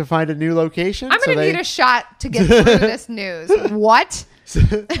needed to find a new location. I'm so gonna they- need a shot to get through this news. What?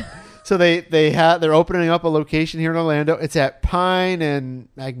 So they're opening up a location here in Orlando. It's at Pine and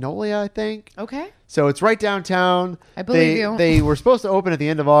Magnolia, I think. Okay. So it's right downtown. I believe you. They were supposed to open at the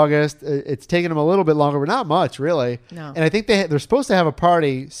end of August. It's taken them a little bit longer, but not much, really. No. And I think they're supposed to have a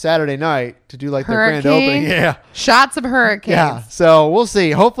party Saturday night to do like their grand Hurricane. opening. Yeah. Shots of hurricanes. Yeah. So we'll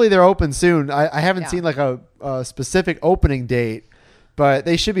see. Hopefully they're open soon. I haven't Yeah. seen like a specific opening date, but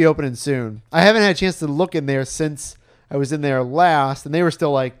they should be opening soon. I haven't had a chance to look in there since I was in there last, and they were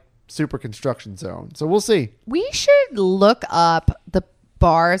still like super construction zone. So we'll see. We should look up the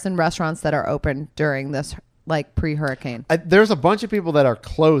bars and restaurants that are open during this like pre-hurricane. There's a bunch of people that are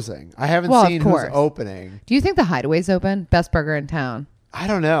closing. I haven't Well, of seen who's course. opening. Do you think the Hideaway's open? Best burger in town. I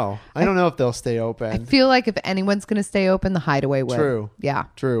don't know. I don't know if they'll stay I open. feel like if anyone's going to stay open, the Hideaway would. True. Yeah.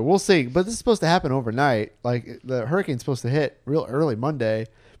 True. We'll see. But this is supposed to happen overnight. Like the hurricane's supposed to hit real early Monday,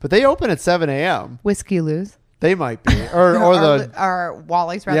 but they open at 7 a.m. Whiskey Lou's. They might be, or or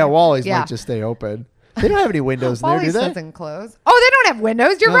Wally's. Rather. yeah, Wally's might just stay open. They don't have any windows in there, do Wally's they? doesn't close. Oh, they don't have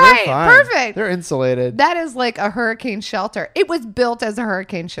windows. You're No, they're right. fine. Perfect. They're insulated. That is like a hurricane shelter. It was built as a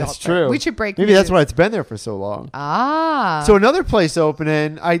hurricane shelter. That's true. We should break Maybe that's news. why it's been there for so long. Ah. So another place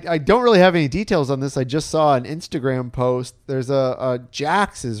opening. I don't really have any details on this. I just saw an Instagram post. There's a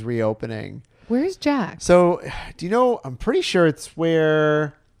Jack's is reopening. Where's Jack? So do you know? I'm pretty sure it's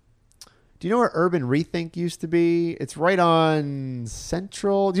where. Do you know where Urban Rethink used to be? It's right on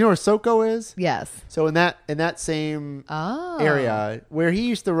Central. Do you know where SoCo is? Yes. So in that same Oh. area where he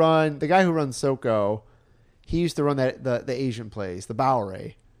used to run, the guy who runs SoCo, he used to run the Asian place, the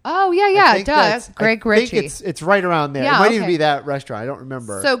Bowery. Oh, yeah, I yeah, think it that's- does. Greg I think Ritchie. it's right around there. Yeah, it might okay. even be that restaurant. I don't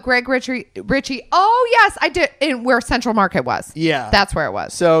remember. So Greg Ritchie. Oh, yes, I did. Where Central Market was. Yeah. That's where it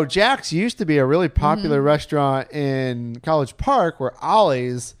was. So Jack's used to be a really popular Mm-hmm. restaurant in College Park where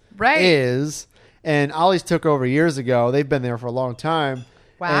Ollie's Right. is. And Ollie's took over years ago. They've been there for a long time.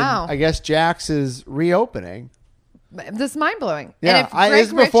 Wow. And I guess Jack's is reopening. This is mind blowing. Yeah,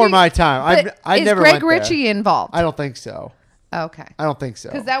 it's before my time. I is never Greg went there. Ritchie involved? I don't think so. Okay. I don't think so.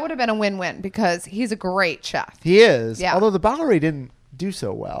 Because that would have been a win-win because he's a great chef. He is. Yeah. Although the Bowery didn't do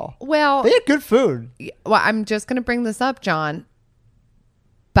so well. Well, They had good food. I'm just going to bring this up, John.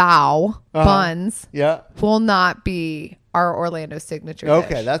 Bao buns Yeah. will not be our Orlando signature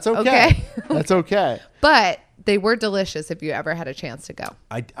Okay, dish. that's okay. That's okay. But they were delicious if you ever had a chance to go.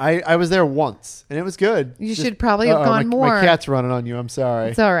 I was there once and it was good. You should probably have gone my, more. My cat's running on you. I'm sorry.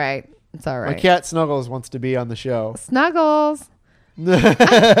 It's all right. It's all My right. cat Snuggles wants to be on the show. Snuggles.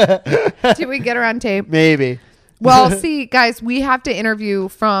 Did we get her on tape? Maybe. Well, see, guys, we have to interview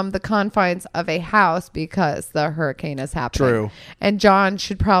from the confines of a house because the hurricane is happening. True. And John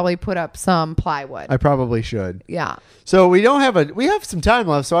should probably put up some plywood. I probably should. Yeah. So we have some time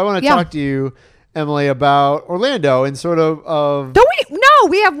left. So I want to Yeah. talk to you, Emily, about Orlando and sort of Don't we? No,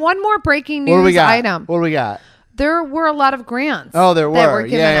 we have one more breaking what do we news got? item. What do we got? There were a lot of grants. Oh, there that were.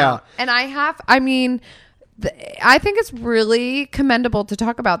 given Yeah. out. And I think it's really commendable to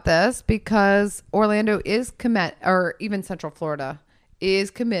talk about this because Orlando is or even Central Florida is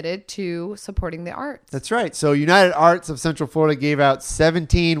committed to supporting the arts. That's right. So United Arts of Central Florida gave out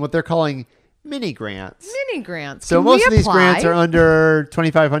 17 what they're calling mini grants. Mini grants. So Can most we of these apply? grants are under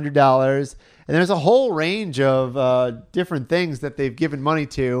 $2,500, and there's a whole range of different things that they've given money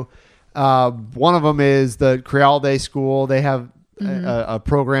to. One of them is the Creole School. They have a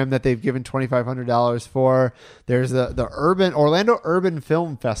program that they've given $2,500 for. There's the Orlando Urban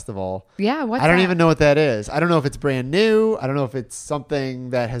Film Festival. Yeah, what's I don't that? even know what that is. I don't know if it's brand new. I don't know if it's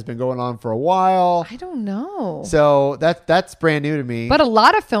something that has been going on for a while. I don't know. So that's brand new to me. But a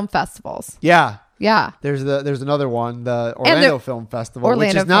lot of film festivals. yeah. Yeah. There's another one, the Orlando Film Festival, which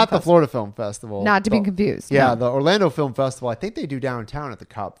Orlando is not Film the Florida Film Festival. Not to be But- confused. Yeah, No. the Orlando Film Festival. I think they do downtown at the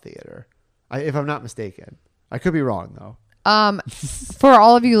Cobb Theater, if I'm not mistaken. I could be wrong though. For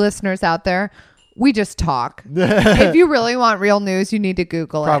all of you listeners out there, we just talk. If you really want real news, you need to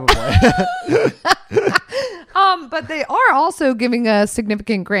Google it. Probably. But they are also giving a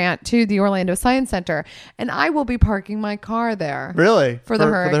significant grant to the Orlando Science Center, and I will be parking my car there. Really? For the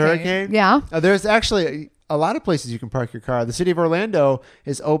hurricane? Yeah. There's actually a lot of places you can park your car. The city of Orlando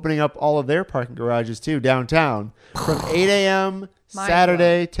is opening up all of their parking garages too downtown from 8 a.m.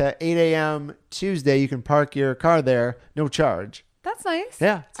 Saturday to 8 a.m. Tuesday. You can park your car there, no charge. That's nice.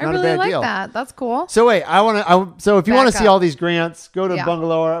 Yeah, it's I not a really bad like deal. that. That's cool. So wait, so if you want to Back see up. all these grants, go to Yeah.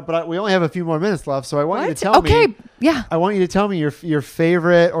 Bungalow. But we only have a few more minutes left, so I want you What? to tell Okay. me. Yeah. I want you to tell me your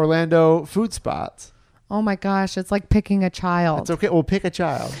favorite Orlando food spots. Oh my gosh, it's like picking a child. It's okay. We'll pick a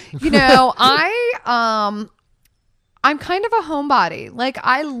child. You know, I'm kind of a homebody. Like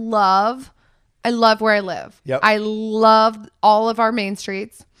I love where I live. Yep. I love all of our main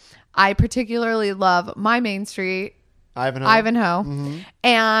streets. I particularly love my main street, Ivanhoe,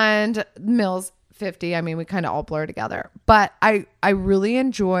 and Mills 50. I mean, we kind of all blur together, but I really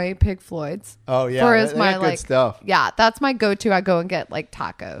enjoy Pig Floyd's. Oh yeah, For as they my got good like stuff. Yeah, that's my go-to. I go and get like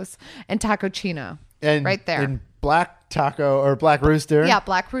tacos and Taco Chino And right there. And Black Taco or Black Rooster. Yeah,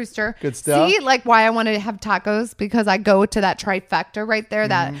 Black Rooster. Good stuff. See, like why I wanted to have tacos because I go to that trifecta right there,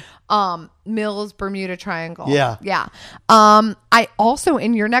 that Mills Bermuda Triangle. Yeah. Yeah. I also,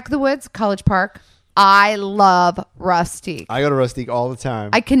 in your neck of the woods, College Park, I love Rustique. I go to Rustique all the time.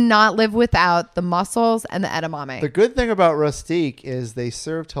 I cannot live without the mussels and the edamame. The good thing about Rustique is they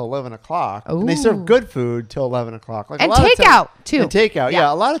serve till 11 o'clock. Ooh. And they serve good food till 11 o'clock. Like And a lot of takeout, times- too. And takeout, Yeah.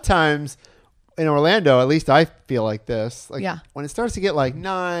 yeah. A lot of times in Orlando, at least I feel like this. Like Yeah. when it starts to get like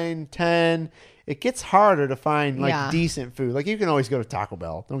 9, 10, it gets harder to find like Yeah. decent food. Like you can always go to Taco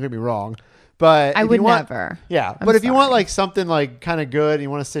Bell. Don't get me wrong. But I if would you want, never. Yeah. I'm But if you want sorry. like something like kind of good and you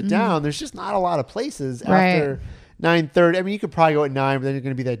want to sit down, there's just not a lot of places Right. after 9:30. I mean, you could probably go at 9, but then you're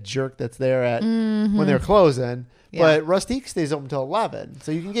going to be that jerk that's there at when they're closing. Yeah. But Rustique stays open till 11.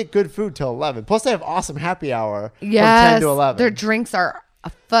 So you can get good food till 11. Plus they have awesome happy hour from Yes. 10 to 11. Their drinks are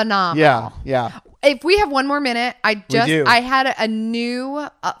phenomenal. Yeah. Yeah. If we have one more minute, do. I had a new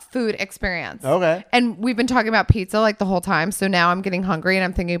food experience. Okay. And we've been talking about pizza like the whole time. So now I'm getting hungry and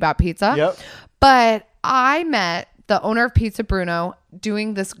I'm thinking about pizza. Yep. But I met the owner of Pizza Bruno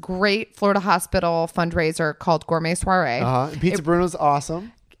doing this great Florida Hospital fundraiser called Gourmet Soiree. Pizza Bruno's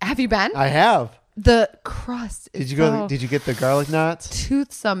awesome. Have you been? I have. The crust is Did you go? so Did you get the garlic knots?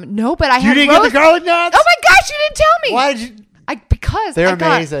 toothsome. No, but I You had didn't get roast- the garlic knots? Oh my gosh, you didn't tell me. Why did you? Because They're I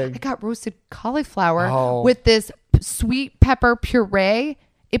got, amazing. I got roasted cauliflower Oh. with this sweet pepper puree.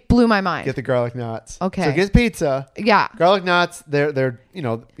 It blew my mind. Get the garlic knots. Okay. So get pizza. Yeah. Garlic knots. They're you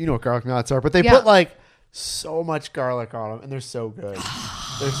know what garlic knots are, but they Yeah. put like so much garlic on them, and they're so good.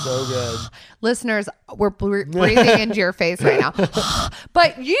 They're so good. Listeners, we're breathing into your face right now.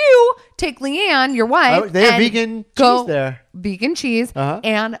 But you take Leanne, your wife. They have and vegan go cheese there. Vegan cheese. Uh-huh.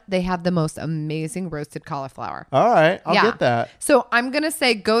 And they have the most amazing roasted cauliflower. All right, I'll Yeah. get that. So I'm going to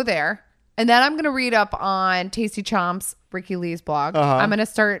say go there. And then I'm going to read up on Tasty Chomp's Ricky Lee's blog. Uh-huh. I'm going to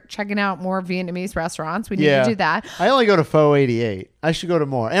start checking out more Vietnamese restaurants. We need Yeah, to do that. I only go to Pho 88. I should go to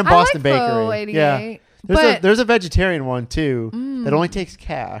more, and I Boston like Bakery. Pho 88, Yeah, but- there's a vegetarian one too that only takes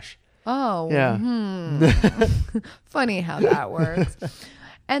cash. Oh, Yeah. funny how that works.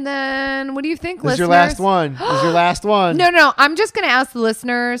 And then what do you think, This is listeners? your last one. This is your last one. No. I'm just going to ask the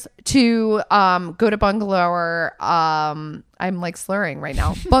listeners to go to Bungalower. I'm like slurring right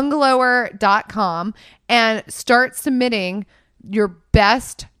now. Bungalower.com and start submitting your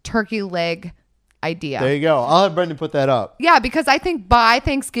best turkey leg idea. There you go. I'll have Brendan put that up. Yeah, because I think by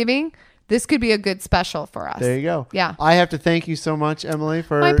Thanksgiving, this could be a good special for us. There you go. Yeah. I have to thank you so much, Emily,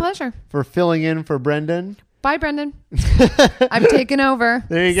 for My pleasure. for filling in for Brendan. Bye, Brendan. I'm taking over.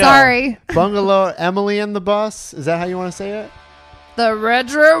 There you go. Sorry. Bungalow Emily and the Bus. Is that how you want to say it? The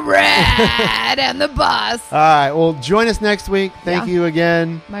Retro Red and the bus. All right. Well, join us next week. Thank Yeah. you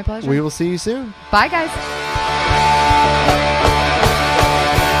again. My pleasure. We will see you soon. Bye, guys.